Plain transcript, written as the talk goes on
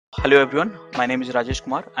Hello everyone, my name is Rajesh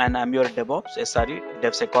Kumar and I'm your DevOps SRE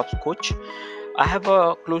DevSecOps coach. I have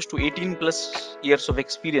close to 18 plus years of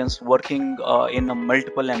experience working in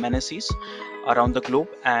multiple MNCs around the globe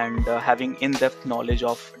and having in-depth knowledge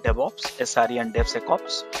of DevOps, SRE and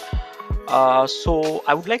DevSecOps. So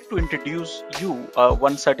I would like to introduce you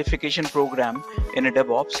one certification program in a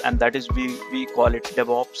DevOps, and that is we call it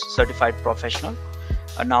DevOps Certified Professional.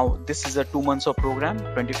 Now this is a 2 months of program,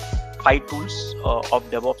 25 tools of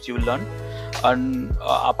DevOps you will learn, and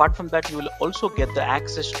apart from that you will also get the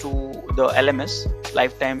access to the LMS,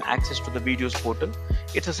 lifetime access to the videos portal.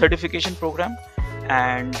 It's a certification program,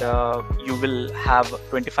 and you will have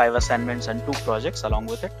 25 assignments and 2 projects along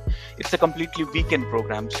with it. It's a completely weekend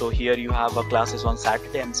program, so here you have classes on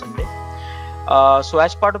Saturday and Sunday. So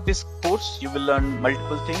as part of this course, you will learn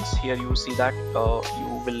multiple things. Here you see that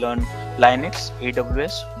you will learn Linux,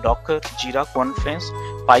 AWS, Docker, Jira, Confluence,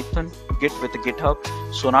 Python, Git with GitHub,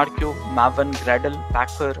 SonarQube, Maven, Gradle,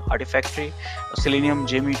 Packer, Artifactory, Selenium,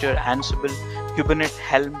 JMeter, Ansible, Kubernetes,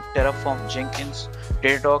 Helm, Terraform, Jenkins,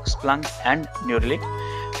 Datadog, Splunk, and Neuralink.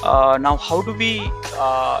 Now, how do we,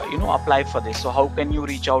 apply for this? So how can you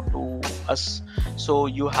reach out to us? So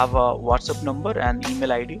you have a WhatsApp number and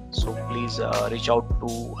email ID, so please reach out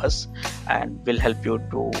to us and we'll help you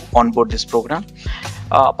to onboard this program.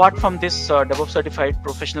 Apart from this DevOps certified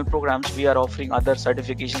professional programs, we are offering other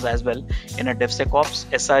certifications as well in a DevSecOps,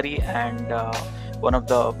 SRE, and one of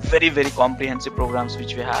the very comprehensive programs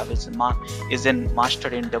which we have is in Master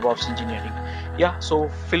in DevOps Engineering. Yeah, so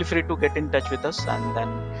feel free to get in touch with us and then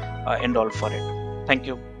enroll for it. Thank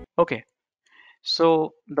you. Okay,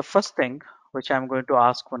 so the first thing which I'm going to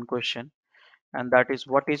ask one question, and that is,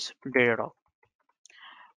 what is Datadog?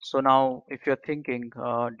 So now if you're thinking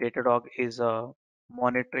Datadog is a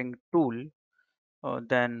monitoring tool,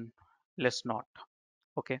 then let's not.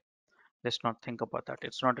 Okay, let's not think about that.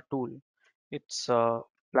 It's not a tool, it's a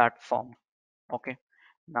platform. Okay,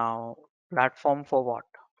 now platform for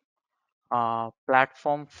what?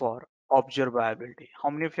 Platform for observability. How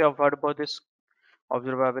many of you have heard about this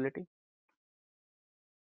observability?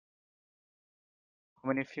 How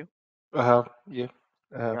many of you? Yeah, I have.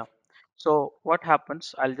 Yeah. So what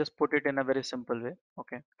happens? I'll just put it in a very simple way.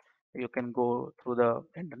 Okay, you can go through the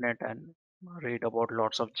internet and read about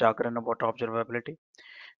lots of jargon about observability.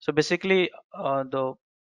 So basically, the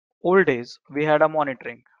old days we had a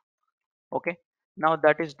monitoring. Okay, now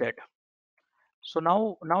that is dead. So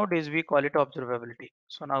now nowadays we call it observability.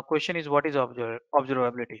 So now question is, what is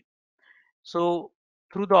observability? So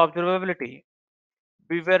through the observability,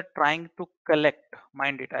 we were trying to collect,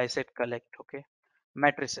 mind it, I said collect, okay,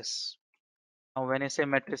 matrices. Now when I say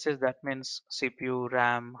matrices, that means CPU,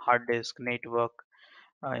 RAM, hard disk, network,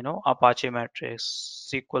 Apache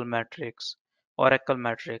matrix, SQL matrix, Oracle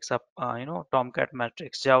matrix, Tomcat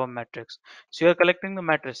matrix, Java matrix. So you are collecting the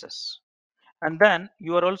matrices, and then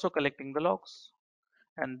you are also collecting the logs,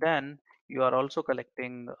 and then you are also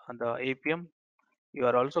collecting the APM. You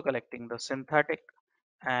are also collecting the synthetic,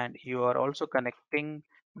 and you are also connecting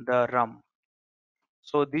the RAM.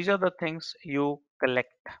 So these are the things you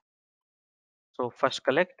collect. So first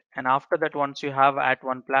collect, and after that, once you have at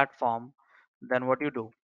one platform, then what you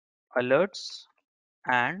do? Alerts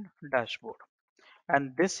and dashboard.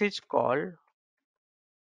 And this is called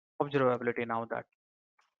observability. Now that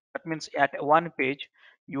means at one page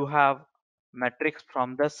you have metrics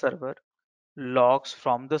from the server, logs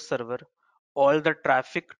from the server, all the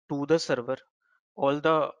traffic to the server, all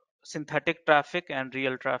the synthetic traffic and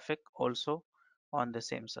real traffic also on the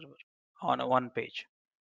same server on a one page.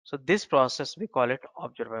 So this process we call it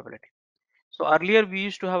observability. So earlier we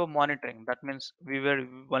used to have a monitoring. That means we were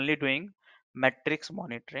only doing metrics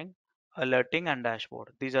monitoring, alerting, and dashboard.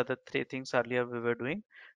 These are the three things earlier we were doing.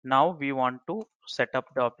 Now we want to set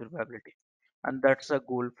up the observability, and that's a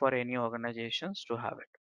goal for any organizations to have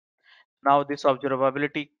it. Now this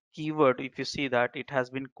observability keyword, if you see that it has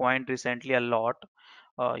been coined recently a lot.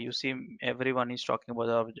 You see everyone is talking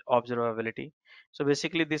about observability. So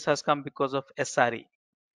basically this has come because of SRE.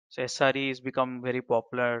 So SRE is become very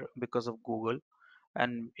popular because of Google,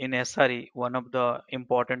 and in SRE, one of the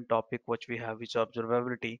important topic which we have is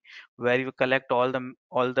observability, where you collect all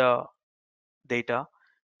the data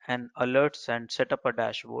and alerts and set up a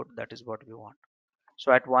dashboard. That is what we want.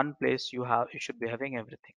 So at one place you should be having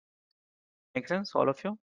everything. Make sense, all of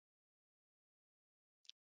you?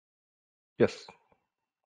 Yes.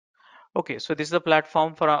 Okay, so this is the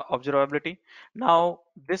platform for observability. Now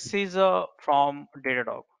this is from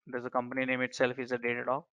Datadog. There's a company name itself is a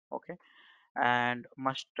Datadog. Okay, and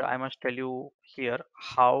I must tell you here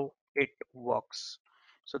how it works.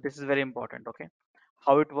 So this is very important. Okay,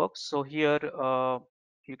 how it works. So here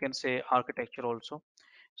you can say architecture also.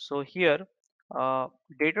 So here, uh,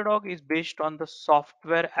 Datadog is based on the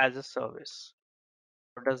software as a service.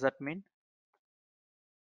 What does that mean?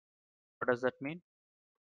 What does that mean?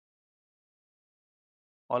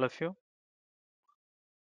 All of you?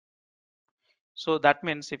 So that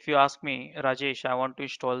means if you ask me, Rajesh, I want to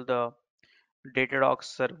install the Datadog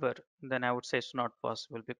server, then I would say it's not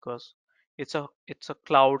possible because it's a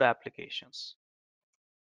cloud applications.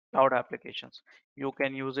 Cloud applications. You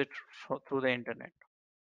can use it through the internet.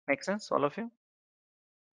 Make sense, all of you?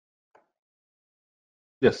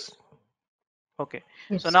 Yes. Okay.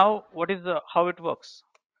 So Yes. now what is the how it works?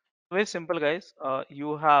 Very simple, guys.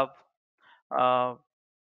 You have uh,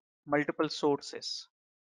 multiple sources.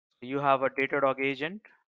 You have a Datadog agent,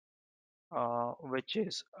 which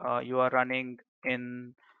is you are running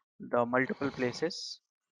in the multiple places.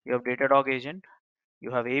 You have Datadog agent,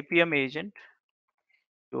 you have APM agent,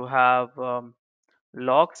 you have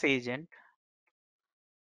logs agent,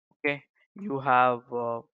 okay, you have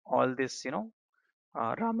all this,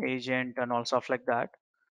 RAM agent and all stuff like that.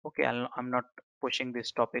 Okay, I'm not pushing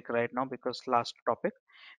this topic right now because last topic.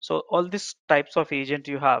 So all these types of agent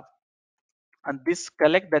you have, and this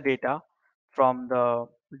collect the data from the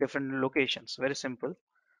different locations. Very simple,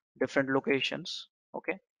 different locations.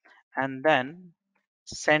 Okay, and then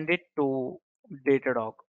send it to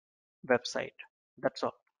Datadog website. That's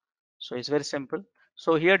all. So it's very simple.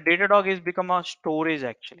 So here Datadog is become a storage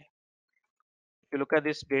actually. If you look at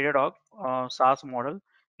this Datadog SaaS model,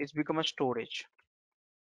 it's become a storage.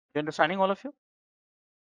 You understanding all of you?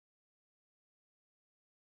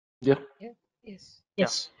 Yeah. Yeah. Yes. Yeah.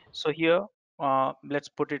 Yes. So here, let's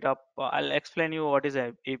put it up. I'll explain you what is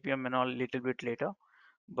a APM and all little bit later.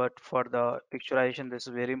 But for the picturization, this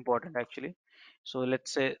is very important actually. So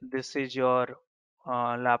let's say this is your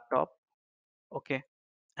laptop, okay,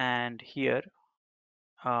 and here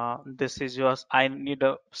this is yours. I need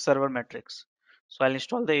a server metrics. So I'll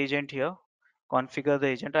install the agent here, configure the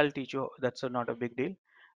agent. I'll teach you, that's not a big deal.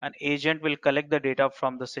 An agent will collect the data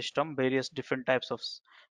from the system, various different types of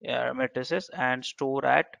matrices, and store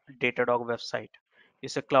at Datadog website.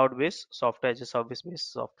 It's a cloud-based software as a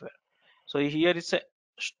service-based software. So here it's a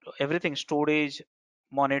everything storage,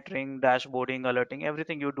 monitoring, dashboarding, alerting,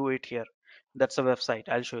 everything you do it here. That's a website.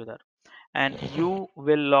 I'll show you that, and you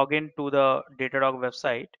will log into the Datadog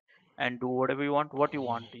website and do whatever you want. What you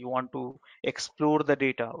want? You want to explore the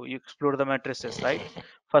data, you explore the matrices, right?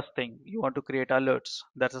 First thing, you want to create alerts.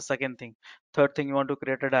 That's the second thing. Third thing, you want to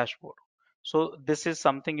create a dashboard. So this is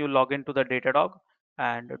something you log into the Datadog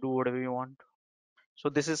and do whatever you want. So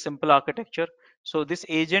this is simple architecture. So this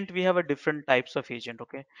agent, we have a different types of agent,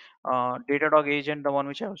 okay? Datadog agent, the one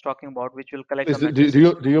which I was talking about, which will collect the Is it,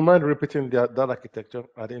 matrices. do you mind repeating that architecture?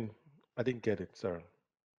 I didn't get it. Sorry.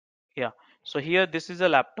 Yeah. So here this is a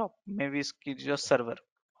laptop, maybe it's just server,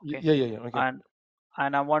 okay? Yeah, yeah, yeah. Okay.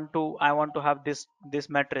 And I want to have this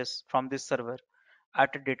matrix from this server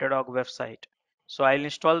at a Datadog website. So I'll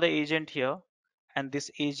install the agent here, and this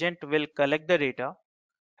agent will collect the data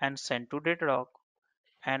and send to Datadog.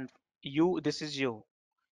 And this is you.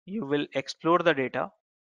 You will explore the data,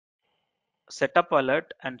 set up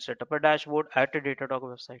alert, and set up a dashboard at a Datadog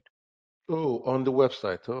website. Oh, on the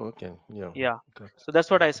website. Oh, okay. Yeah. Yeah. Got it. So that's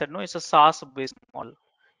what Got I it. said. No, it's a SaaS based model.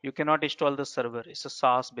 You cannot install the server. It's a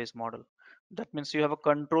SaaS based model. That means you have a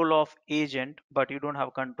control of agent, but you don't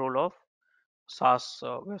have control of SaaS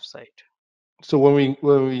website. So when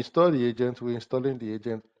we install the agent, we're installing the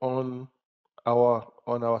agent on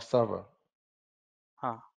our server,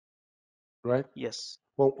 Huh. right? Yes.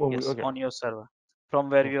 When we Yes. okay. On your server. From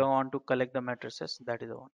where you Okay. want to collect the matrices, that is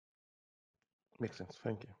the one. Makes sense.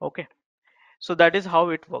 Thank you. Okay. So that is how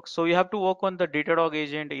it works. So you have to work on the Datadog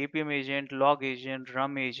agent, APM agent, log agent,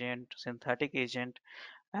 RAM agent, synthetic agent,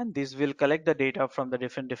 and this will collect the data from the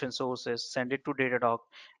different sources, send it to Datadog,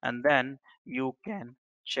 and then you can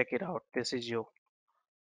check it out. This is you.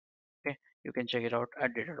 Okay, you can check it out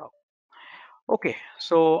at Datadog. Okay,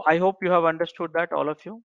 so I hope you have understood that, all of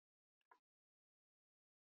you.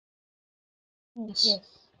 Yes.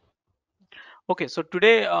 Yes. Okay, so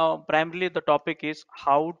today primarily the topic is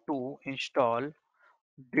how to install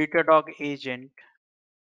Datadog agent,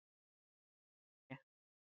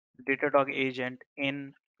 Datadog agent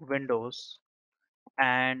in Windows,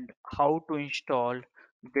 and how to install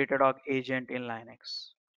Datadog agent in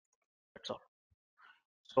Linux. That's all.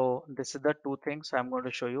 So this is the two things I'm going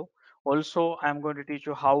to show you. Also, I'm going to teach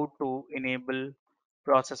you how to enable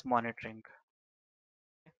process monitoring.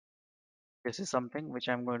 This is something which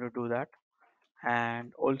I'm going to do that.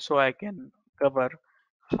 And also I can cover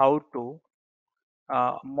how to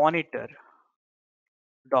monitor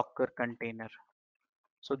Docker container.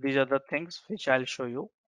 So these are the things which I'll show you.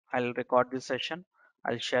 I'll record this session.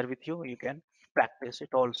 I'll share with you. You can practice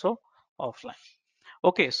it also offline.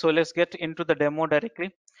 Okay, so let's get into the demo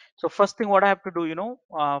directly. So first thing what I have to do,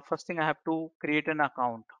 first thing I have to create an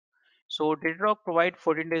account. So Datadog provide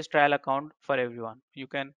 14 days trial account for everyone. You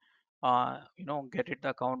can, get it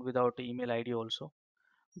account without email ID also.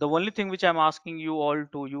 The only thing which I'm asking you all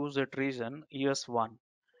to use it reason US1.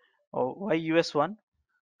 Oh, why US1?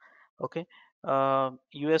 Okay,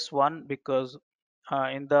 US1 because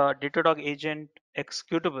in the Datadog agent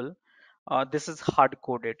executable, this is hard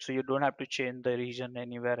coded, so you don't have to change the region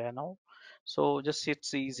anywhere now. So just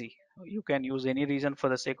it's easy. You can use any region for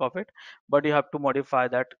the sake of it, but you have to modify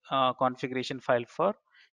that configuration file for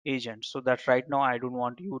agent. So that right now I don't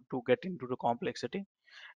want you to get into the complexity.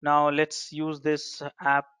 Now let's use this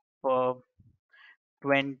app uh,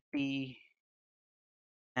 20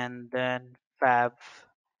 and then Fab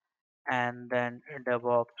and then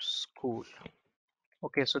DevOps School.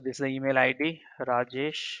 Okay, so this is the email ID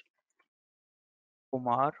Rajesh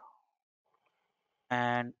Kumar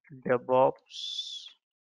and DevOps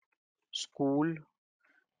School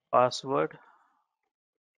password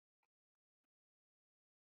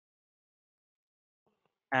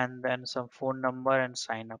and then some phone number and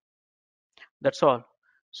sign up. That's all.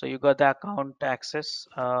 So you got the account access.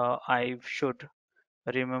 I should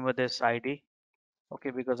remember this ID.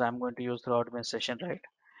 Okay, because I'm going to use throughout my session, right?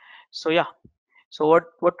 So yeah. So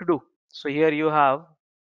what to do? So here you have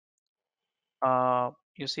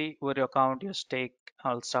you see where your account, your stake,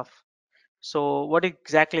 all stuff. So what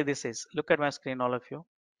exactly this is? Look at my screen, all of you.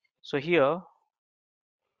 So here,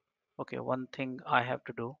 okay, one thing I have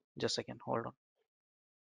to do, just a second, hold on.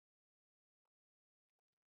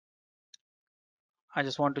 I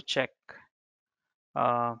just want to check.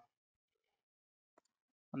 Uh,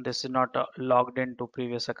 this is not logged into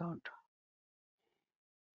previous account.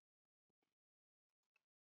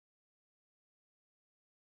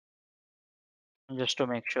 Just to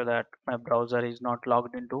make sure that my browser is not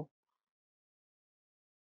logged into.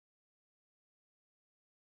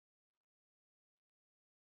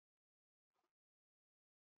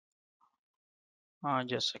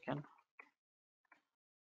 Just a second.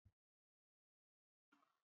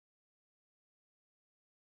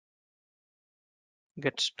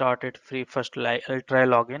 Get started free first. I'll try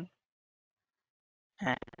login.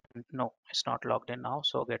 And no, it's not logged in now.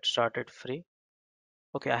 So get started free.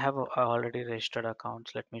 Okay, I have already registered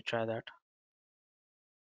accounts. Let me try that.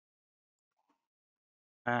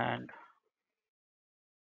 And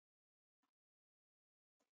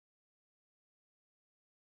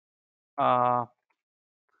uh,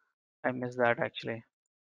 I missed that actually.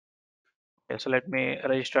 Okay, so let me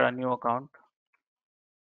register a new account.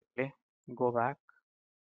 Okay, go back,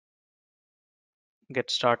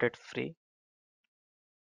 get started free,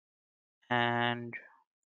 and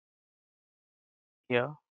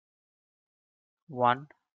here one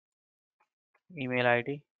email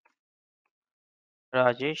ID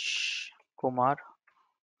Rajesh Kumar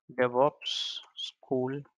DevOps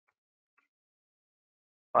School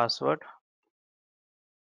password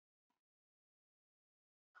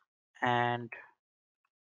and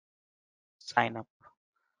sign up.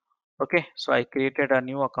 Okay, so I created a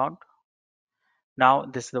new account. Now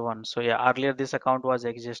this is the one. So yeah, earlier this account was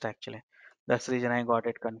exist actually. That's the reason I got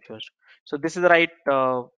it confused. So this is the right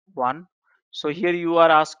one. So here you are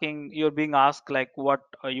asking, you're being asked like what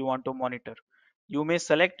you want to monitor. You may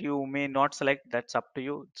select, you may not select. That's up to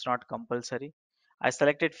you. It's not compulsory. I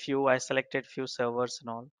selected few servers and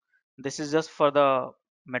all. This is just for the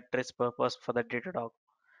metrics purpose for the Datadog,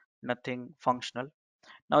 nothing functional.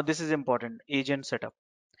 Now this is important, agent setup.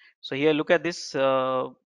 So here look at this.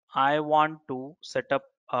 I want to set up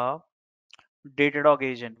a Datadog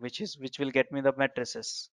agent, which will get me the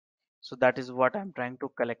matrices. So that is what I'm trying to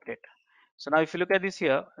collect it. So now if you look at this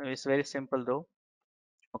here, it's very simple though.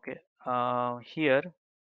 Okay, here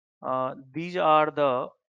these are the,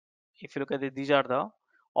 if you look at it, these are the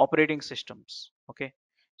operating systems. Okay,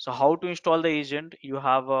 so how to install the agent? You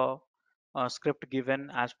have a script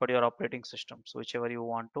given as per your operating system. So whichever you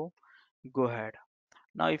want to go ahead.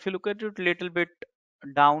 Now if you look at it a little bit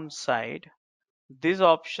downside, these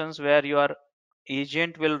options where your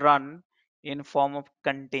agent will run in form of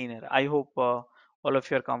container. I hope all of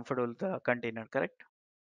you are comfortable with the container, correct?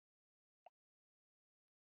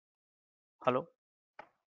 Hello?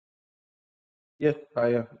 Yes,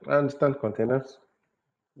 I understand containers.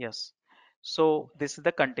 Yes. So this is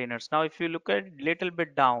the containers. Now if you look at little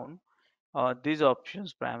bit down, these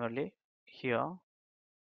options primarily here,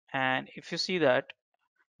 and if you see that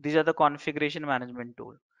these are the configuration management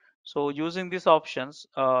tool. So using these options,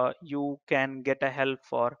 you can get a help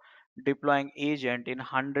for deploying agent in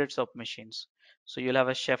hundreds of machines. So you'll have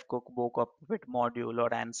a chef cook book up with module or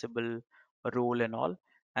Ansible rule and all,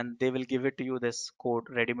 and they will give it to you this code,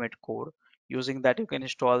 ready-made code. Using that, you can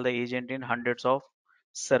install the agent in hundreds of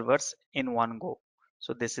servers in one go.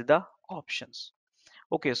 So this is the options.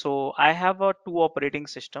 Okay, so I have two operating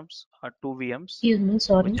systems, two VMs, Excuse me, which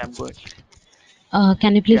sorry. I'm going.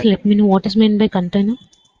 Can you Yeah, please let me know what is meant by container?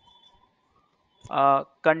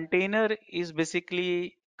 container is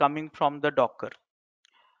basically coming from the Docker.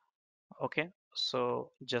 Okay,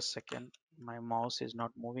 so just second, my mouse is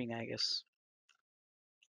not moving, I guess.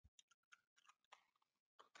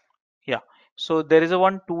 Yeah, so there is a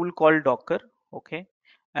one tool called Docker. Okay,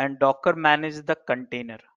 and Docker manages the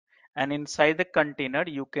container, and inside the container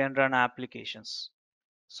you can run applications.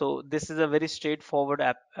 So this is a very straightforward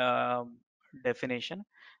definition,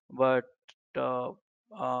 but uh,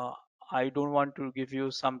 uh, I don't want to give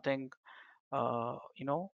you something where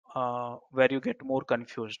you get more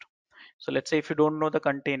confused. So let's say if you don't know the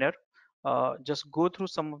container, just go through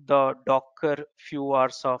some of the Docker few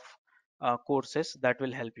hours of courses that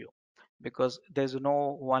will help you, because there's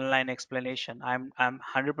no one line explanation. I'm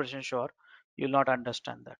 100% sure you'll not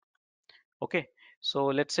understand that. Okay, so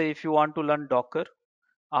let's say if you want to learn Docker,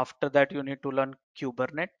 after that you need to learn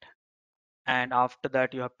Kubernetes, and after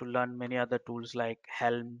that you have to learn many other tools like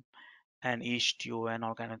Helm and Istio and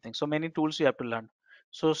all kind of things. So many tools you have to learn.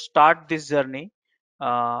 So start this journey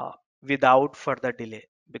uh, without further delay,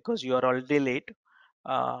 because you are already late.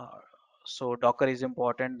 Uh, so Docker is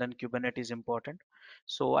important, then Kubernetes is important.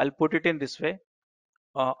 So I'll put it in this way.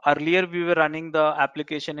 Earlier we were running the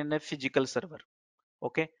application in a physical server.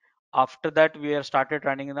 Okay. After that we are started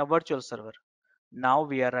running in a virtual server. Now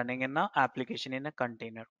we are running in a application in a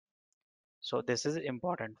container. So this is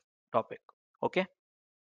important topic. Okay.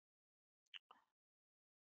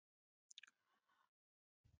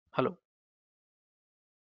 Hello.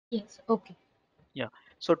 Yes, okay. Yeah.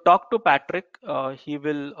 So talk to Patrick. He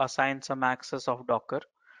will assign some access of Docker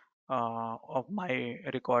of my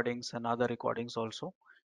recordings and other recordings also.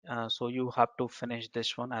 So you have to finish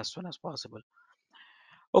this one as soon as possible.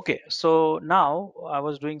 Okay. So now I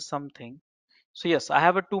was doing something. So yes, I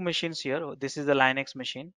have a two machines here. This is the Linux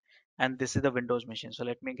machine and this is the Windows machine. So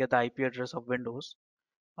let me get the IP address of Windows.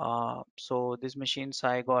 So these machines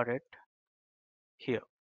I got it here.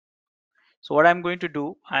 So what I'm going to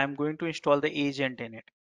do, I'm going to install the agent in it.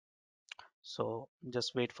 So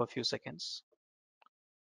just wait for a few seconds.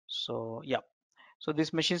 So yeah, so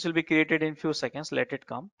these machines will be created in few seconds. Let it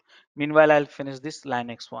come. Meanwhile, I'll finish this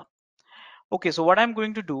Linux one. Okay, so what I'm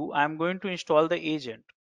going to do, I'm going to install the agent,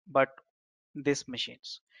 but this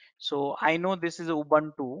machines. So I know this is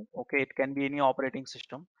Ubuntu. Okay, it can be any operating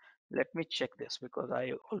system. Let me check this because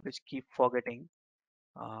I always keep forgetting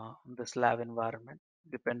this lab environment.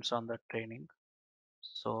 Depends on the training.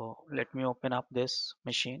 So let me open up this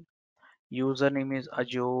machine. Username is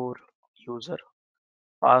Azure user.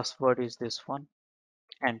 Password is this one.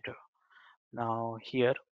 Enter. Now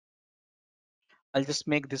here, I'll just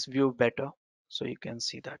make this view better so you can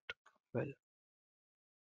see that well.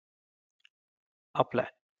 Apply.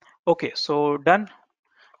 Okay, so done.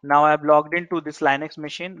 Now I've logged into this Linux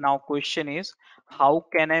machine. Now question is, how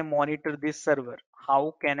can I monitor this server?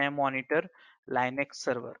 How can I monitor Linux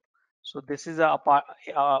server? So this is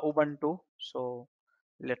Ubuntu. So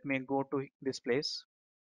let me go to this place,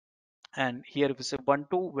 and here is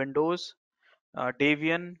Ubuntu, Windows,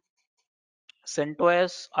 Debian,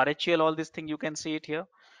 CentOS, RHEL, all these things you can see it here.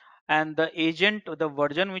 And the agent, the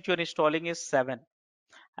version which you're installing is 7.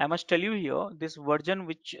 I must tell you here, this version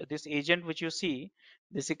which this agent which you see,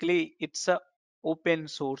 basically it's a open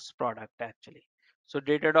source product actually. So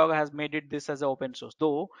Datadog has made it this as an open source.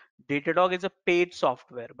 Though Datadog is a paid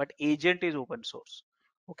software, but agent is open source.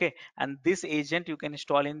 Okay, and this agent you can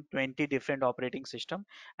install in 20 different operating system.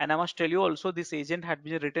 And I must tell you also, this agent had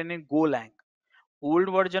been written in Golang. Old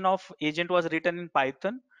version of agent was written in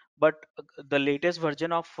Python, but the latest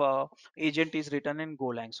version of agent is written in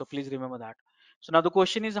Golang. So please remember that. So now the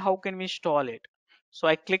question is, how can we install it? So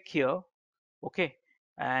I click here. Okay,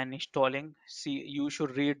 and installing. See, you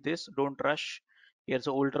should read this, don't rush. Here's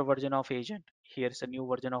the older version of agent, here's a new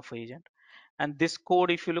version of agent. And this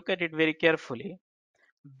code, if you look at it very carefully,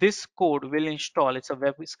 this code will install, it's a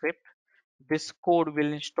web script. This code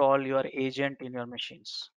will install your agent in your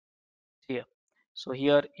machines here. So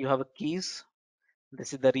here you have a keys.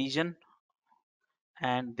 This is the region,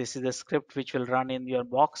 and this is the script which will run in your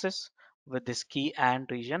boxes with this key and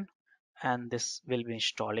region, and this will be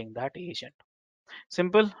installing that agent.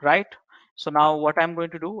 Simple, right? So now what I'm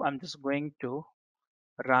going to do, I'm just going to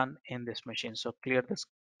run in this machine. So clear the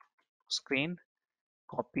screen,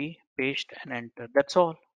 copy, paste, and enter. That's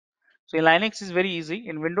all. So in Linux is very easy.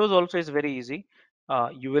 In Windows also is very easy.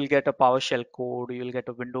 You will get a PowerShell code, you will get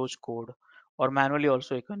a Windows code, or manually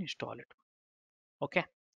also you can install it. Okay.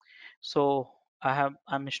 So I'm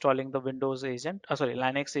installing the Windows agent, sorry,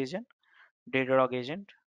 Linux agent, Datadog agent,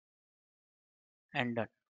 and done.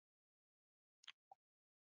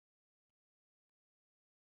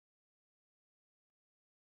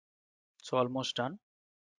 So almost done.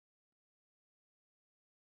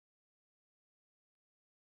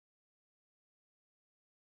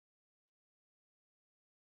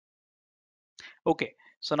 Okay.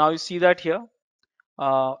 So now you see that here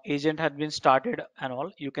agent had been started and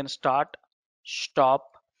all. You can start, stop,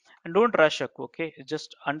 and don't rush it. Okay,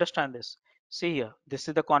 just understand this. See here, this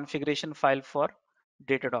is the configuration file for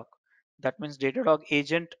Datadog. That means Datadog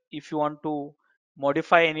agent, if you want to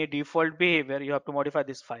modify any default behavior, you have to modify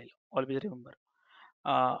this file. Always remember.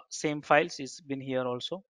 Same files is been here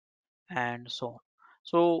also, and so on.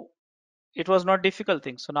 So it was not difficult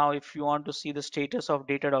thing. So now if you want to see the status of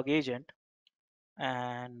Datadog agent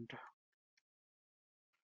and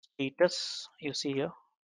status, you see here,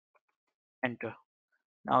 enter.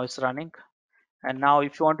 Now it's running. And now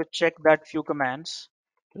if you want to check that few commands,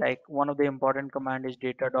 like one of the important command is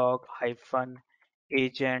datadog hyphen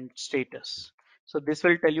agent status. So this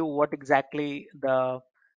will tell you what exactly the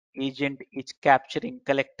agent is capturing,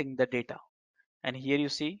 collecting the data. And here you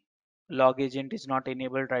see log agent is not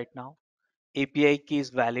enabled right now. API key is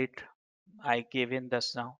valid. I gave in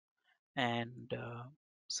this now, and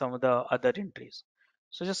some of the other entries.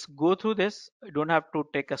 So just go through this. You don't have to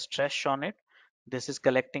take a stress on it. This is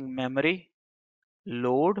collecting memory,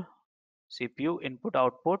 load, CPU input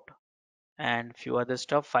output, and few other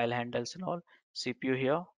stuff, file handles and all, CPU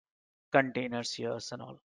here, containers here and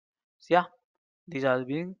all. So yeah, these are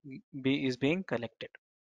being collected.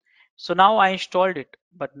 So now I installed it,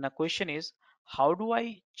 but the question is, how do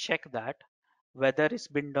I check that whether it's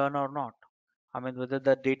been done or not? I mean, whether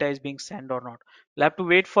the data is being sent or not. You'll have to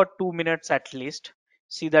wait for 2 minutes at least.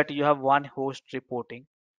 See that you have one host reporting.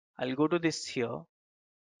 I'll go to this here,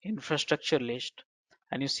 infrastructure list,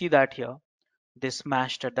 and you see that here this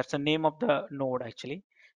master, that's the name of the node actually,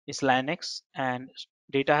 is Linux, and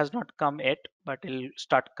data has not come yet, but it'll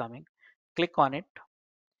start coming. Click on it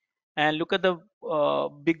and look at the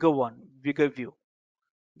bigger view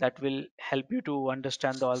that will help you to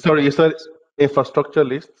understand all the Sorry, you said controls. infrastructure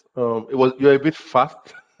list. It was you're a bit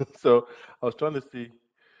fast, so I was trying to see.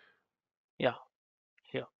 Yeah,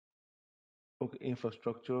 here. Okay,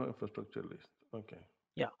 infrastructure list. Okay.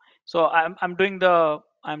 Yeah. So I'm doing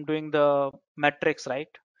the metrics, right?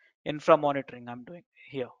 Infra monitoring I'm doing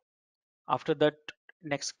here. After that,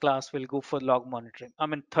 next class we'll go for log monitoring. I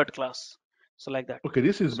mean third class. So like that. Okay,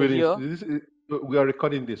 this is So really. here, We are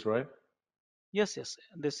recording this, right? yes,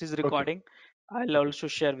 this is Okay. recording. I'll Okay. also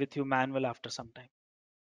share with you manual after some time.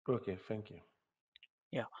 Okay. Thank you.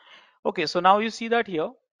 Yeah. Okay, so now you see that here,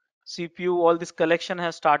 CPU, all this collection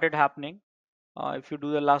has started happening. If you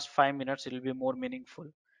do the last 5 minutes, it will be more meaningful.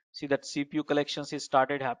 See that CPU collections is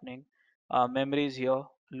started happening. Memory is here,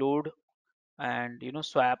 load, and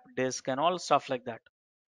swap disk and all stuff like that.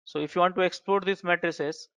 So if you want to explore these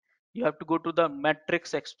matrices, you have to go to the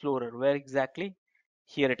matrix explorer. Where exactly?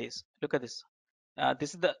 Here it is. Look at this.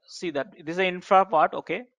 This is the see that this is the infra part,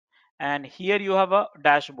 okay? And here you have a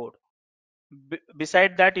dashboard.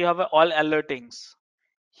 Beside that, you have all alertings.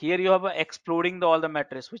 Here you have exploring all the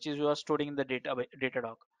matrices, which is you are storing in the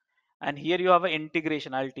Datadog. And here you have an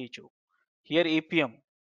integration. I'll teach you. Here APM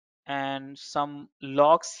and some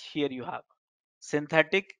logs. Here you have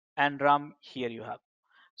synthetic and RAM. Here you have.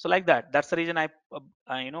 So like that. That's the reason I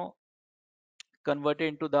converted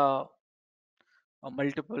into the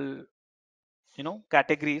multiple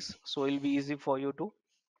categories. So it'll be easy for you to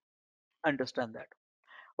understand that.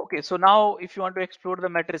 Okay. So now if you want to explore the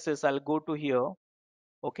matrices, I'll go to here.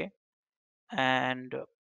 Okay. And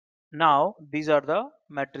now these are the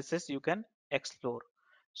matrices you can explore.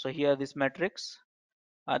 So here this matrix,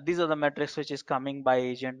 these are the matrix which is coming by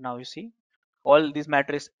agent. Now you see all these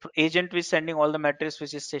matrix agent is sending all the matrix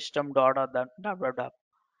which is system dot or that dot dot dot.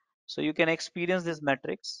 So you can experience this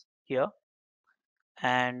matrix here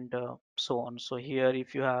and so on. So here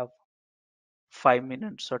if you have 5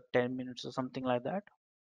 minutes or 10 minutes or something like that,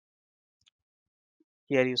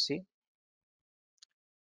 here you see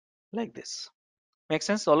like this. Make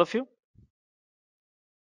sense, all of you?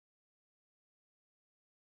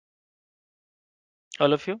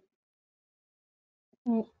 All of you?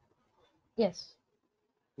 Mm, yes.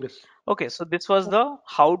 Yes. Okay, so this was Yes. the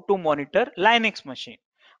how to monitor Linux machine.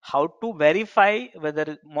 how to verify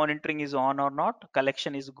whether monitoring is on or not,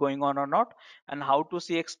 collection is going on or not, and how to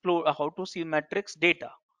see explore, how to see metrics data.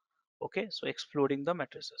 Okay, so exploring the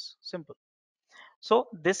matrices, simple. So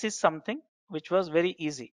this is something which was very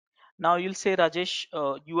easy. Now you'll say, Rajesh,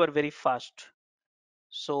 you are very fast.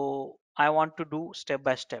 So I want to do step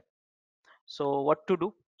by step. So what to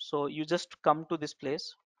do? So you just come to this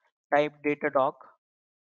place, type Datadog,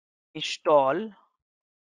 install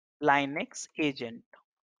Linux agent.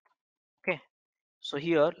 Okay. So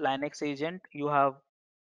here Linux agent, you have,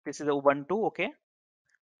 this is the Ubuntu. Okay.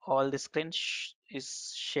 All the screen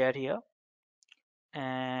is shared here.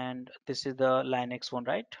 And this is the Linux one,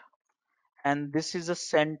 right? And this is a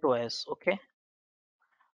CentOS. Okay.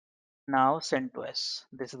 Now CentOS,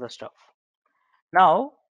 this is the stuff.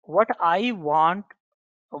 Now, what I want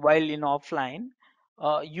while in offline,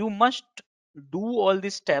 you must do all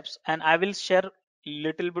these steps, and I will share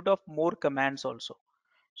little bit of more commands also.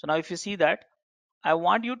 So now if you see that, I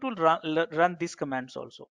want you to run these commands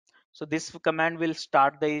also. So this command will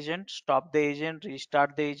start the agent, stop the agent,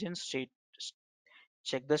 restart the agent,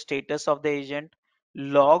 check the status of the agent,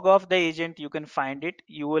 log of the agent. You can find it.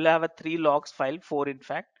 You will have a 3 logs file, 4 in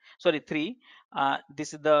fact, sorry, 3.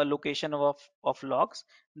 This is the location of logs.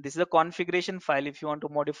 This is the configuration file. If you want to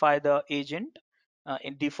modify the agent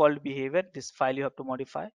in default behavior, this file you have to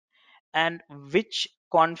modify, and which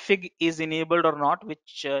config is enabled or not,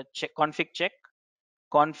 which config check,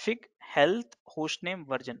 config, health, hostname,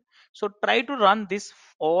 version. So try to run this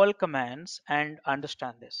all commands and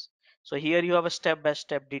understand this. So here you have a step by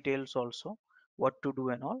step details also, what to do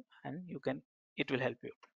and all, and you can, it will help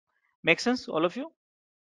you. Make sense, all of you?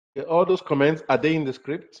 Yeah, all those comments, are they in the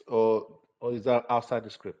script, or is that outside the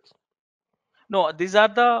script? No, these are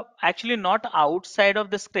the actually not outside of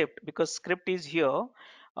the script, because script is here.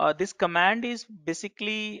 This command is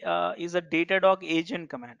basically is a Datadog agent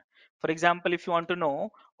command. For example, if you want to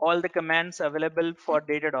know all the commands available for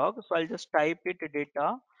Datadog, so I'll just type it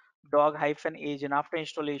data dog hyphen agent after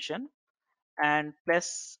installation and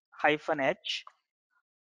plus hyphen h,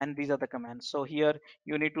 and these are the commands. So here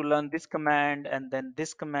you need to learn this command and then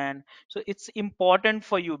this command. So it's important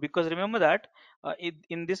for you, because remember that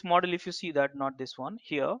in this model, if you see that, not this one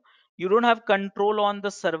here, you don't have control on the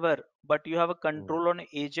server, but you have a Mm, control on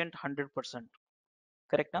agent 100%.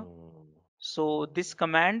 Correct now? mm, So this mm.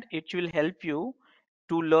 command, it will help you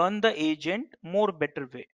to learn the agent more better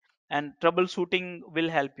way, and troubleshooting will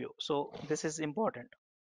help you. So this is important.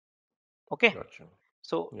 Okay. Gotcha.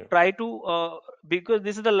 So Yeah. try to because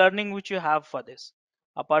this is the learning which you have for this.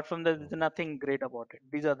 Apart from that, there's Mm. nothing great about it.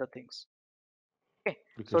 These are the things. Okay.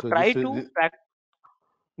 Okay, So so try to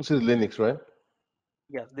this is Linux, right?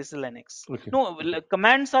 yes, this is Linux. Okay. No, Okay.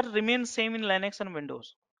 commands are remain same in Linux and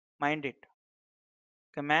Windows. Mind it.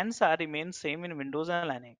 Commands are remain same in Windows and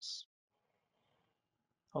Linux.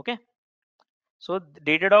 Okay. So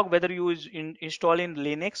Datadog, whether you install in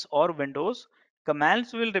Linux or Windows,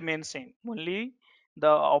 commands will remain same. Only the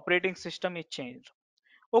operating system is changed.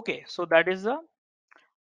 Okay. So that is the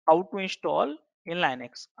how to install in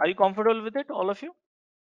Linux. Are you comfortable with it, all of you?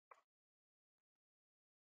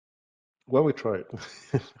 Well, we try it.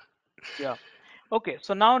 Yeah. Okay.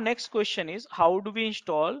 So now next question is, how do we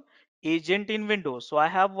install agent in Windows? So I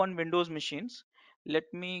have one Windows machines.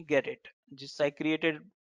 Let me get it. Just I created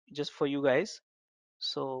just for you guys.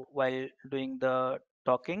 So while doing the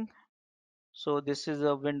talking, so this is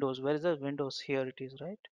a Windows. Where is the Windows? Here it is,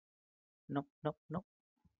 right? Nope, nope, nope.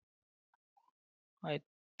 I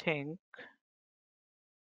think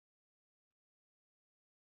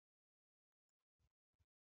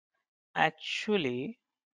actually,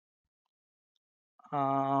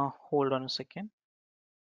 hold on a second.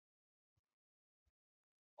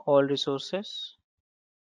 All resources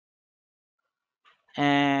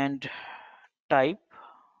and type.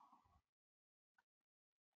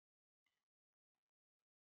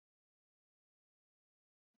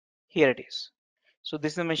 Here it is. So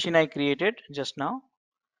this is the machine I created just now,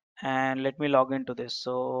 and let me log into this.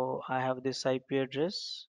 So I have this IP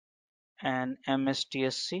address and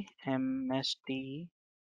mstsc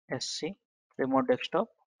remote desktop,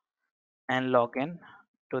 and log in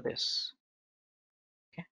to this.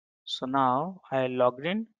 Okay. So now I logged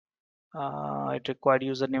in. It required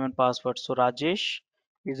username and password. So Rajesh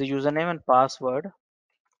is the username and password.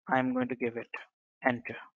 I'm going to give it.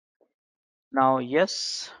 Enter. Now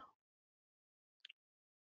yes.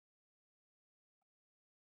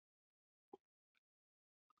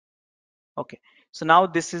 Okay, so now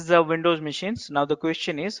this is the Windows machines. Now the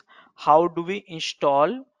question is, how do we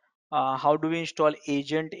install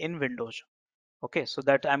agent in Windows? Okay, so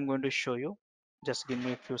that I'm going to show you. Just give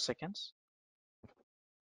me a few seconds.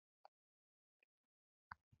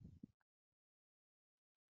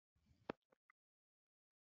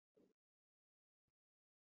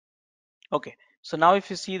 Okay, so now if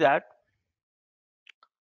you see that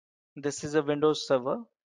this is a Windows Server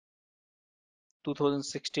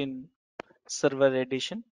 2016 Server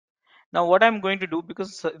Edition. Now what I'm going to do,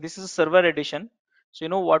 because this is a server edition, so you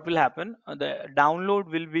know what will happen, the download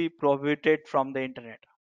will be prohibited from the internet.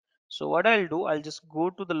 So what I'll do, I'll just go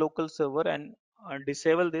to the local server and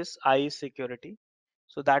disable this IE security.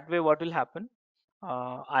 So that way what will happen,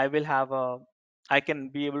 I will have a, I can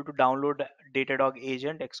be able to download Datadog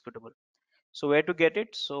agent executable. So where to get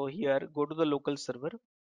it? So here, go to the local server.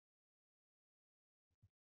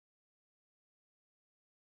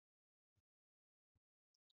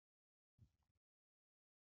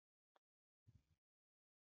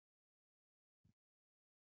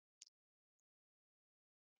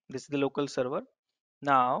 This is the local server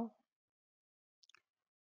now.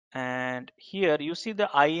 And here you see the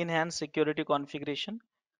I enhance security configuration,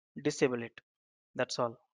 disable it. That's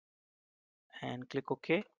all. And click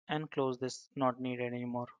OK and close this, not needed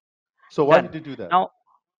anymore. So why Done. did you do that? Now,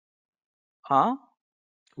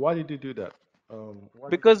 Why did you do that? Why did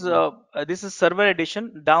because you? this is server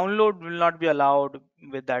edition, download will not be allowed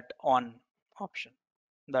with that on option.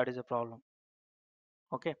 That is a problem.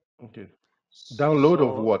 Okay. Okay. Download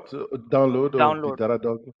of So what? Download of the download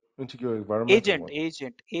Datadog into your environment or what?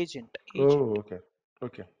 agent. Oh, okay.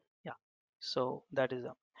 Okay. Yeah. So that is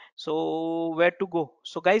a, so where to go?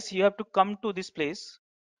 So guys, you have to come to this place.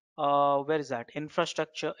 Where is that?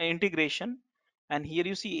 Infrastructure integration, and here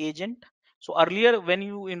you see agent. So earlier when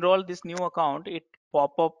you enroll this new account, it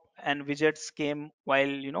pop up and widgets came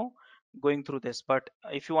while going through this. But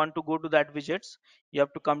if you want to go to that widgets, you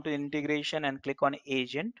have to come to integration and click on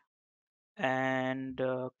agent and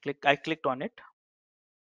I clicked on it.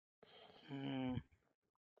 Hmm,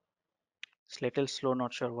 it's little slow,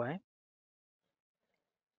 not sure why.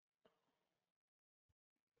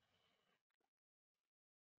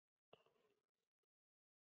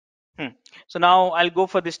 Hmm. So now I'll go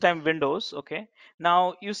for this time Windows. Okay.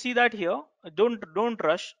 Now you see that here. Don't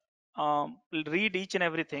rush. Read each and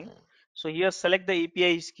everything. So here select the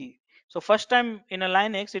APIs key. So first time in a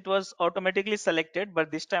Linux it was automatically selected,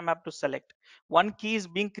 but this time I have to select. One key is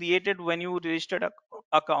being created when you registered a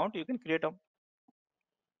account. You can create a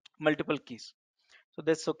multiple keys. So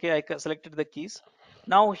that's okay. I selected the keys.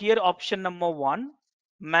 Now here option number one,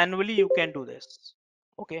 manually you can do this.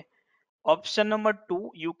 Okay. Option number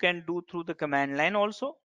two, you can do through the command line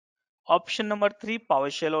also. Option number three,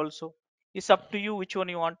 PowerShell also. It's up to you which one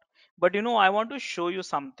you want. But I want to show you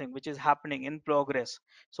something which is happening in progress.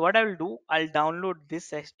 So what I will do, I'll download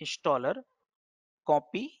this installer,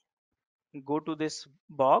 copy, go to this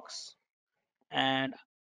box, and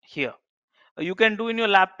here. You can do in your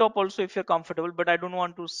laptop also if you're comfortable, but I don't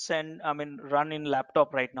want to run in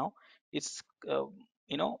laptop right now. It's,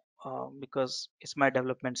 because it's my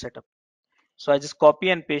development setup. So I just copy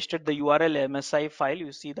and pasted the URL MSI file.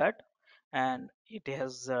 You see that, and it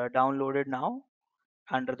has downloaded now.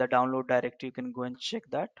 Under the download directory, you can go and check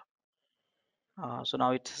that. So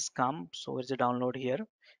now it has come. So where's the download here?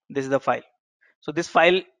 This is the file. So this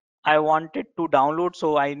file I wanted to download,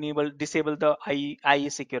 so I disable the IE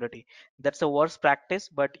security. That's the worst practice,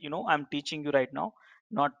 but I'm teaching you right now,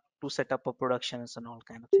 not to set up a productions and all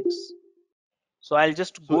kind of things. So I'll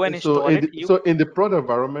just So go and so install in it. the so in the prod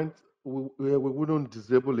environment, we wouldn't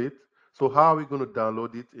disable it. So how are we going to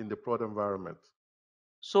download it in the prod environment?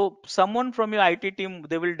 So someone from your IT team,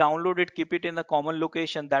 they will download it, keep it in the common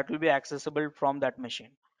location that will be accessible from that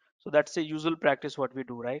machine. So that's a usual practice what we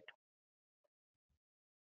do, right?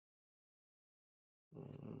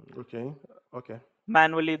 Okay. Okay.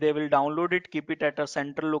 Manually, they will download it, keep it at a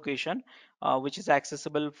central location, which is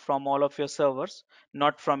accessible from all of your servers,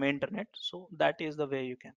 not from internet. So that is the way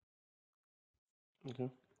you can. Okay.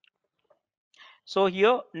 So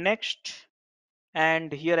here next,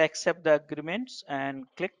 and here accept the agreements and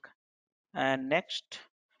click and next.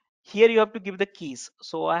 Here you have to give the keys.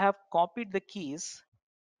 So I have copied the keys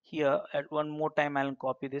here. At one more time I'll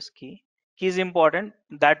copy this key. Key is important,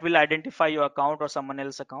 that will identify your account or someone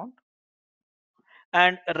else account.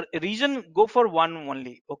 And region, go for one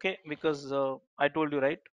only, okay, because I told you,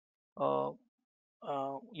 right, uh,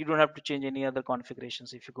 you don't have to change any other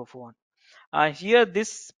configurations if you go for one. Here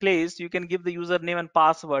this place you can give the username and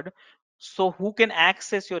password, so who can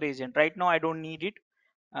access your agent. Right now I don't need it.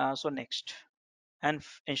 So next, and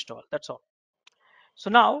install, that's all. So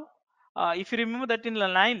now, if you remember that in the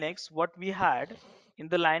Linux, what we had in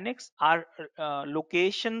the Linux, our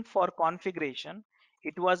location for configuration,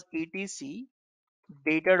 it was etc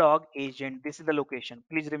Datadog agent. This is the location.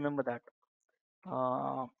 Please remember that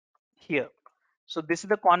here. So this is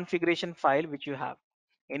the configuration file which you have.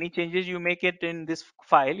 Any changes you make it in this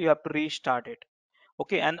file, you have to restart it.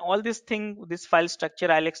 Okay, and all this thing, this file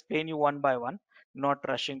structure, I'll explain you one by one, not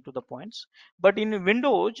rushing to the points. But in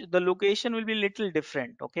Windows, the location will be little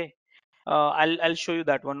different. Okay, I'll show you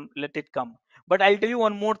that one. Let it come. But I'll tell you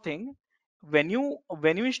one more thing. When you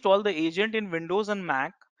install the agent in Windows and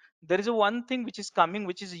Mac, there is a one thing which is coming,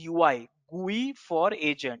 which is GUI for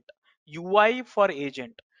agent, UI for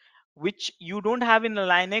agent, which you don't have in a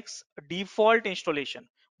Linux default installation,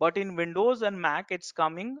 but in Windows and Mac it's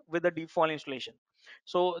coming with the default installation.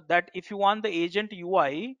 So that if you want the agent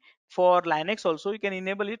UI for Linux also, you can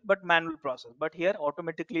enable it, but manual process. But here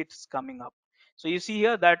automatically it's coming up. So you see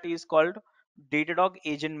here that is called Datadog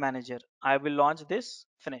Agent Manager. I will launch this,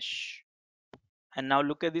 finish. And now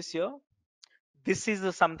look at this here. This is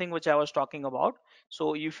the something which I was talking about.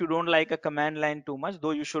 So if you don't like a command line too much,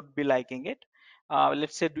 though you should be liking it,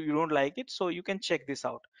 let's say you don't like it, so you can check this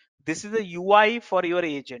out. This is the UI for your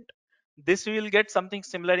agent. This will get something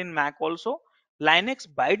similar in Mac also. Linux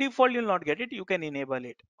by default you'll not get it, you can enable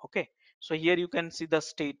it. Okay, so here you can see the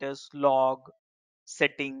status, log,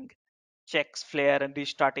 setting, checks, flare, and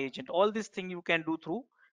restart agent. All these things you can do through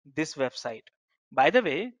this website. By the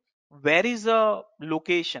way, where is a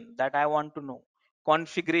location that I want to know?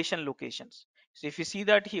 Configuration locations. So if you see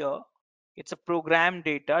that here, it's a program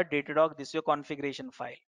data, Datadog, this is your configuration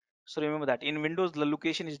file. So remember that in Windows, the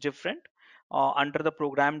location is different under the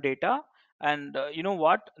program data. And you know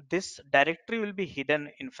what? This directory will be hidden,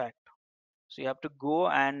 in fact. So you have to go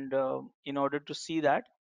and in order to see that,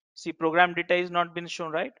 see program data is not been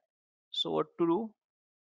shown, right? So what to do?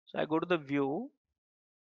 So I go to the view,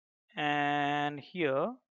 and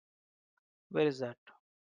here, where is that?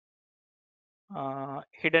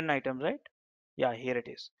 Hidden items, right? Yeah, here it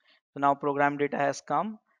is. So now program data has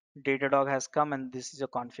come, Datadog has come, and this is a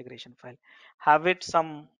configuration file. Have it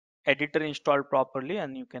some editor installed properly,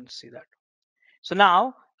 and you can see that. So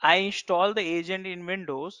now I install the agent in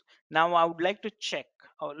Windows. Now I would like to check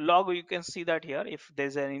log. You can see that here. If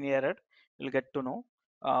there's any error, you'll get to know.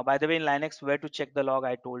 By the way, in Linux, where to check the log,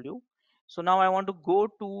 I told you. So now I want to go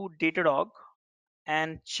to Datadog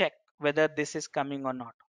and check whether this is coming or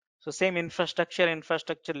not. So same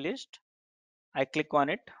infrastructure list. I click on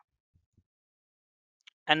it,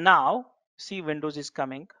 and now see Windows is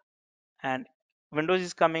coming, and Windows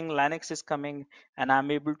is coming, Linux is coming, and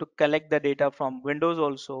I'm able to collect the data from Windows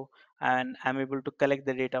also, and I'm able to collect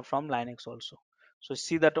the data from Linux also. So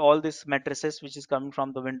see that all these matrices which is coming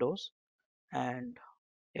from the Windows, and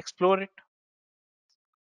explore it.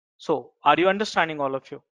 So are you understanding, all of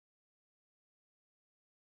you?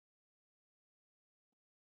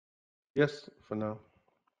 Yes, for now.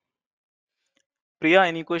 Priya,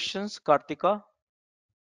 any questions? Kartika?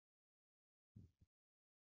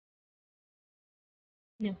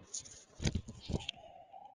 Yeah.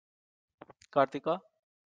 Kartika?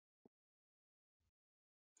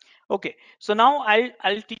 Okay, so now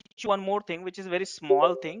I'll teach you one more thing, which is very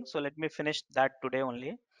small thing. So let me finish that today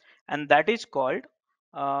only, and that is called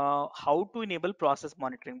how to enable process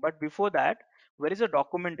monitoring. But before that, where is the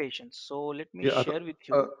documentation? So let me Yeah, share with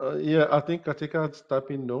you. yeah, I think Katika is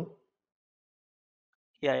typing no.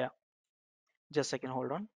 Yeah, yeah. Just a second,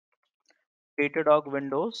 hold on. Datadog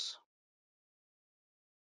Windows,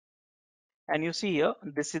 and you see here,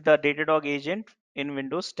 this is the Datadog agent in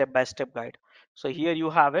Windows step-by-step guide. So here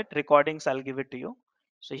you have it. Recordings, I'll give it to you.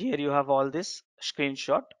 So here you have all this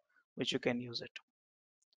screenshot, which you can use it.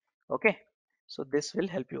 Okay, so this will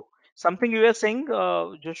help you. Something you were saying,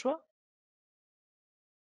 Joshua?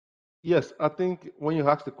 Yes, I think when you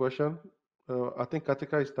ask the question, I think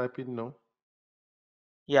Katika is typing no.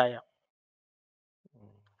 Yeah, yeah.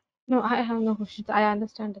 No, I have no questions. I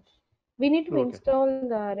understand it. We need to Okay. install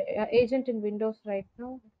the agent in Windows right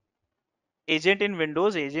now. Agent in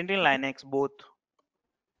Windows, agent in Linux, both.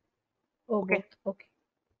 Oh, Okay. both. Okay.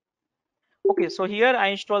 Okay, so here I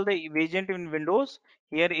install the agent in Windows.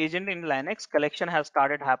 Here agent in Linux. Collection has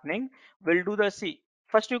started happening. We'll do the see.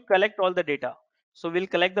 First you collect all the data. So we'll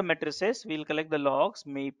collect the matrices, we'll collect the logs,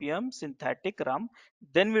 MAPM, synthetic, RAM.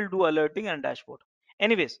 Then we'll do alerting and dashboard.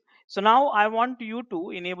 Anyways, so now I want you to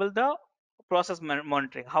enable the process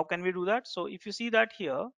monitoring. How can we do that? So if you see that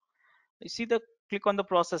here, you see the click on the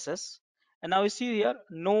processes, and now you see here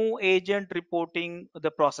no agent reporting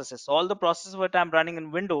the processes. All the processes that I'm running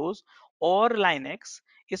in Windows or Linux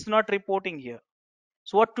is not reporting here.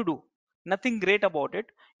 So what to do? Nothing great about it.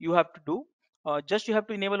 You have to do just you have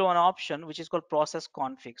to enable one option which is called process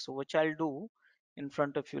config. So which I'll do in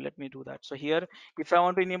front of you. Let me do that. So here, if I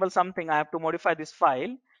want to enable something, I have to modify this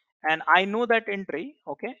file, and I know that entry.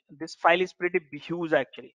 Okay, this file is pretty huge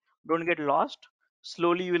actually. Don't get lost.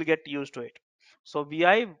 Slowly you will get used to it. So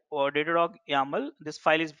vi or Datadog YAML, this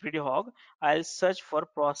file is pretty hog. I'll search for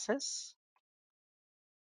process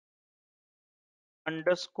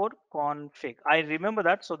underscore config. I remember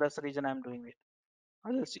that, so that's the reason I'm doing it.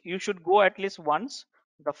 Else you should go at least once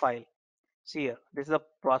the file. See here, this is the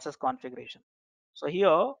process configuration. So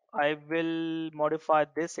here I will modify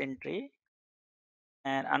this entry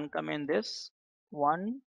and uncomment this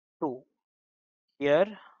 1 2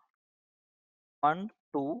 here 1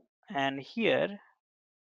 2 and here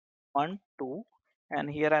 1 2 and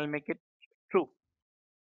here I'll make it true.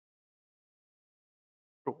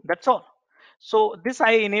 That's all. So this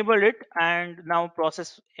I enabled it, and now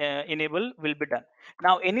process enable will be done.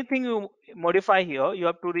 Now anything you modify here, you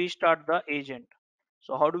have to restart the agent.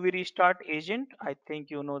 So how do we restart agent? I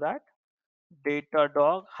think you know that.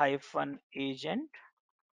 Datadog hyphen agent,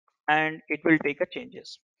 and it will take a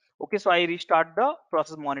changes. Okay, so I restart the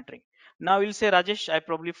process monitoring. Now you'll say, Rajesh, I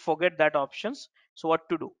probably forget that options. So what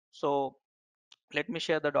to do? So let me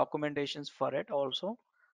share the documentations for it also.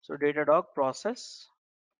 So Datadog process,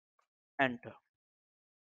 enter.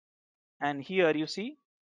 And here you see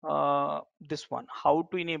this one, how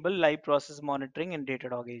to enable live process monitoring in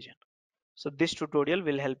Datadog agent. So this tutorial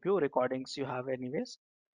will help you, recordings you have anyways.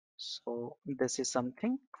 So this is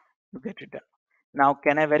something you get it done. Now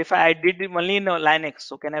can I verify? I did it only in Linux,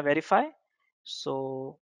 so can I verify?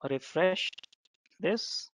 So refresh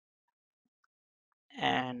this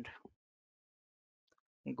and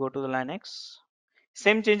go to the Linux.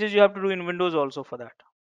 Same changes you have to do in Windows also for that.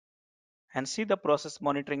 And see, the process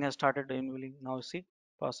monitoring has started enabling. Now see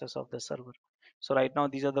process of the server. So right now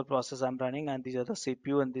these are the process I'm running, and these are the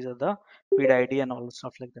CPU, and these are the feed ID and all the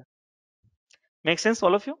stuff like that. Make sense,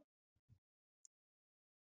 all of you?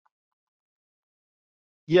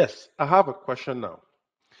 Yes, I have a question now.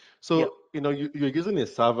 Yeah. So, you're using a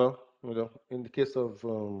server, in the case of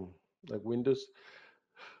like Windows.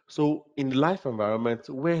 So in live environment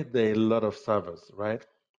where there are a lot of servers, right?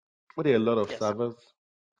 Where there are a lot of Yes. servers,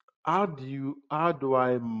 how do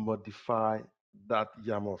I modify that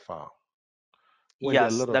YAML file when there are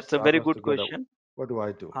a Yes, lot of that's a very servers good together? question. What do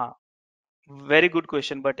I do? Huh. Very good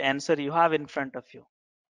question, but answer you have in front of you.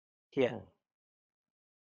 Here, Hmm.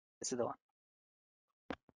 this is the one.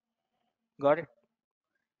 Got it?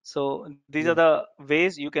 So these are Yeah. the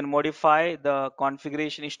ways you can modify the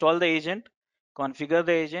configuration, install the agent, configure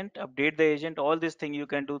the agent, update the agent. All these things you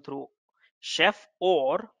can do through Chef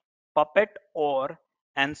or Puppet or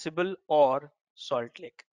Ansible or Salt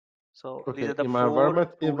Lake. So these Okay. are the In my four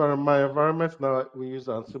environment, tools. my environment now we use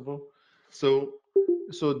Ansible. So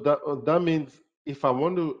that means if I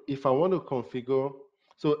want to configure,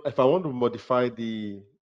 so if I want to modify the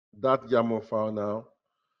that YAML file now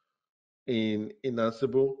in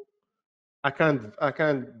Ansible, I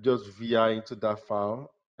can't just VI into that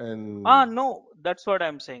file Ah, and no, that's what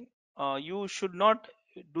I'm saying. You should not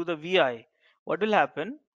do the VI. What will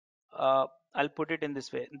happen? Uh, I'll put it in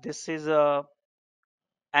this way. This is a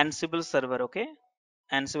Ansible server, okay?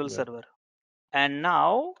 Ansible yeah. server. And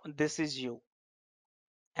now this is you.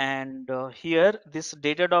 And here this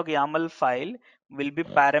Datadog YAML file will be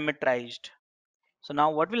parameterized. So now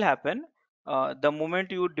what will happen? The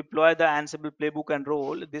moment you deploy the Ansible playbook and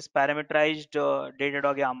role, this parameterized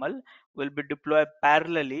Datadog YAML will be deployed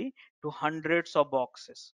parallelly to hundreds of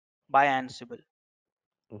boxes by Ansible.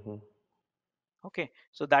 Hmm. Okay,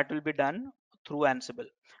 so that will be done through Ansible.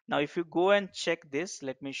 Now if you go and check this,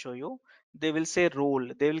 let me show you. They will say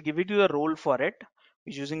role. They will give it you a role for it.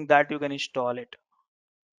 Using that you can install it.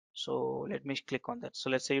 So let me click on that. So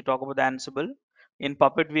let's say you talk about the Ansible. In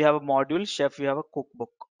Puppet we have a module, Chef we have a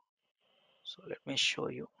cookbook. So let me show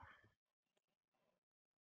you.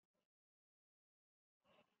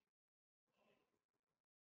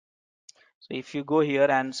 So if you go here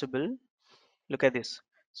Ansible, look at this.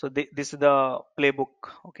 So this is the playbook,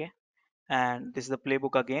 okay, and this is the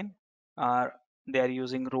playbook again. They are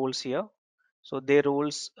using roles here. So their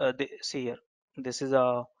roles, they see here. This is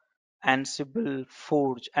a Ansible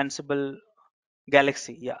Forge, Ansible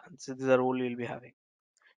Galaxy. Yeah, this is the role you'll be having.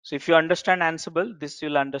 So if you understand Ansible, this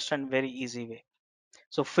you'll understand very easy way.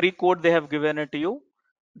 So free code they have given it to you.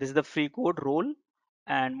 This is the free code role,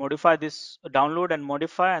 and modify this, download and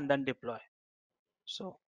modify and then deploy.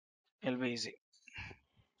 So it'll be easy.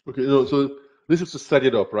 Okay. No, so this is to set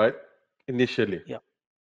it up, right? Initially. Yeah,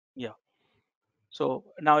 yeah. So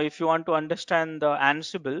now if you want to understand the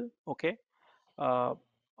Ansible, okay, uh,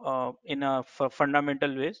 in a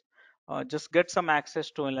fundamental ways, just get some access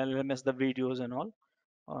to LLMS, the videos and all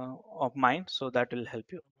of mine, so that will help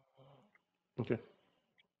you. Okay.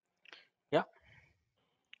 Yeah.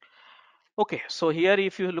 Okay. So here,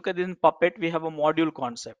 if you look at this in Puppet, we have a module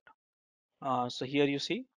concept. So here you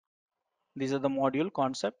see these are the module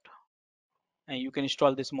concept, and you can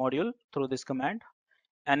install this module through this command.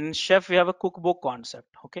 And in Chef we have a cookbook concept.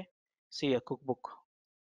 Okay, see a cookbook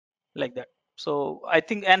like that. So I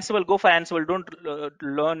think Ansible, go for Ansible. Don't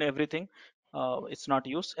learn everything. It's not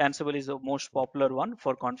used. Ansible is the most popular one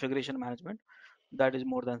for configuration management. That is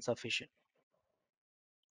more than sufficient.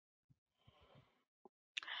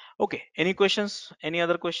 Okay, any questions? Any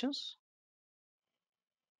other questions?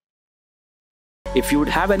 If you would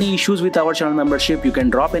have any issues with our channel membership, you can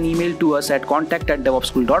drop an email to us at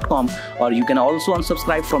contact@devopschool.com, or you can also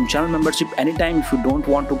unsubscribe from channel membership anytime if you don't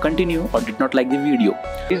want to continue or did not like the video.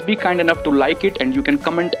 Please be kind enough to like it, and you can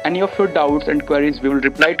comment any of your doubts and queries. We will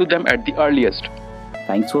reply to them at the earliest.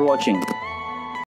 Thanks for watching.